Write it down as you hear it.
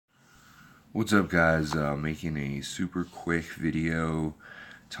What's up, guys? Making a super quick video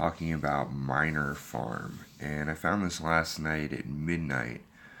talking about Minerfarm, and I found this last night at midnight.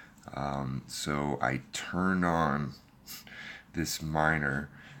 So I turned on this miner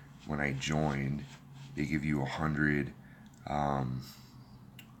when I joined. They give you 100. Um,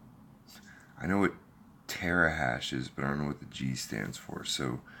 I know what terahash is, but I don't know what the G stands for.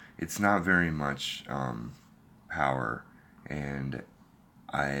 So it's not very much power, and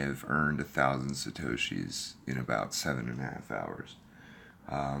I have earned 1,000 satoshis in about 7.5 hours.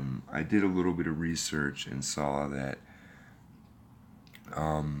 I did a little bit of research and saw that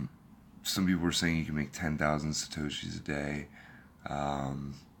some people were saying you can make 10,000 satoshis a day.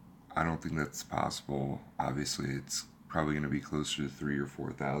 Um, I don't think that's possible. Obviously, it's probably going to be closer to 3 or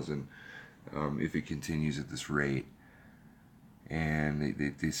 4,000 if it continues at this rate. And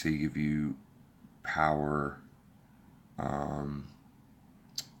they say give you power.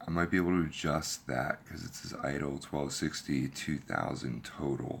 I might be able to adjust that because it says idle 1260, 2,000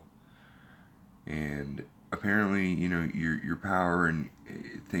 total. And apparently, your power and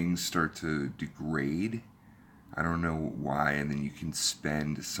things start to degrade. I don't know why, and then you can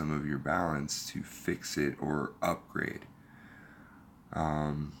spend some of your balance to fix it or upgrade.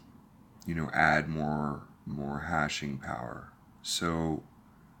 Um, add more hashing power. So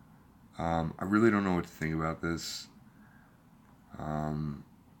I really don't know what to think about this.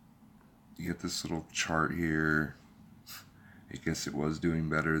 You get this little chart here. I guess it was doing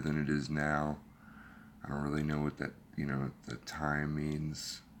better than it is now. I don't really know what that the time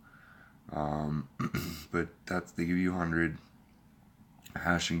means. But they give you 100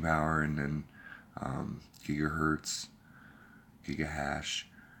 hashing power and then gigahertz, gigahash,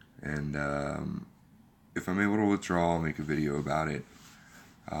 and if I'm able to withdraw, I'll make a video about it.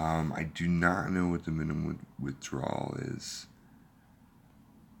 I do not know what the minimum withdrawal is.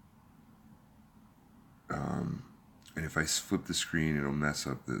 And if I flip the screen, it'll mess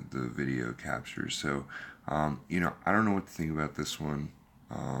up the video capture. So, I don't know what to think about this one.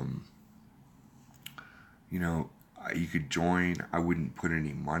 You could join. I wouldn't put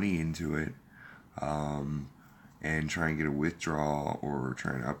any money into it, and try and get a withdrawal or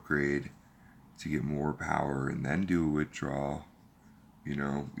try and upgrade to get more power and then do a withdrawal.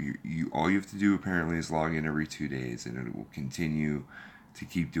 You all you have to do apparently is log in every 2 days, and it will continue to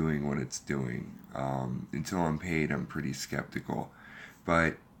keep doing what it's doing. Until I'm paid, I'm pretty skeptical.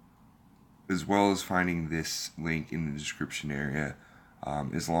 But as well as finding this link in the description area,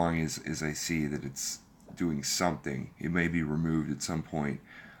 as long as I see that it's doing something, it may be removed at some point.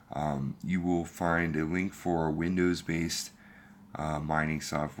 You will find a link for a Windows-based mining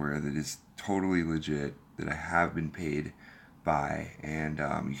software that is totally legit, that I have been paid by, and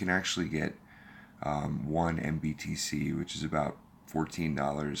you can actually get 1 MBTC, which is about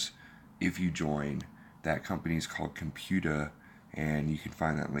 $14 if you join. That company is called Computta, and you can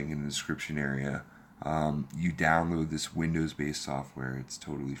find that link in the description area. You download this Windows-based software. It's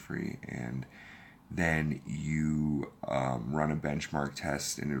totally free, and then you run a benchmark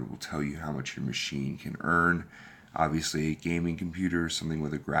test, and it will tell you how much your machine can earn. Obviously, a gaming computer, something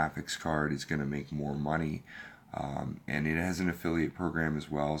with a graphics card, is going to make more money. And it has an affiliate program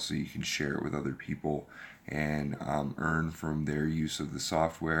as well, so you can share it with other people and earn from their use of the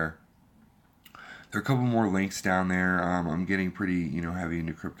software. There are a couple more links down there. I'm getting pretty, heavy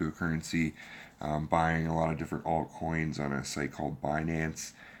into cryptocurrency, buying a lot of different altcoins on a site called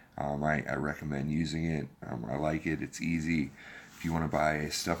Binance. I recommend using it. I like it. It's easy. If you want to buy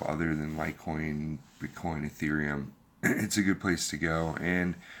stuff other than Litecoin, Bitcoin, Ethereum, it's a good place to go.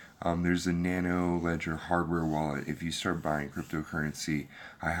 And there's a Nano Ledger hardware wallet. If you start buying cryptocurrency,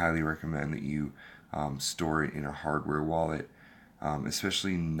 I highly recommend that you store it in a hardware wallet,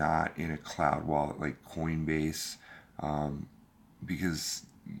 especially not in a cloud wallet like Coinbase, because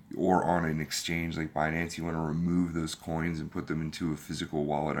or on an exchange like Binance. You want to remove those coins and put them into a physical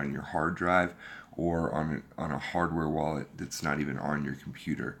wallet on your hard drive, or on a hardware wallet that's not even on your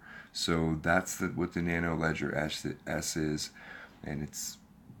computer. So that's what the Nano Ledger S is, and it's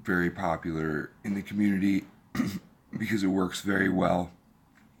very popular in the community because it works very well.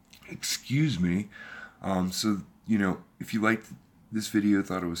 Excuse me. So, if you liked this video,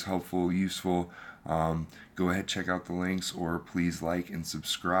 thought it was helpful, useful, go ahead, check out the links, or please like and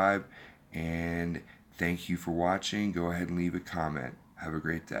subscribe. And thank you for watching. Go ahead and leave a comment. Have a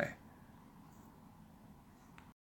great day.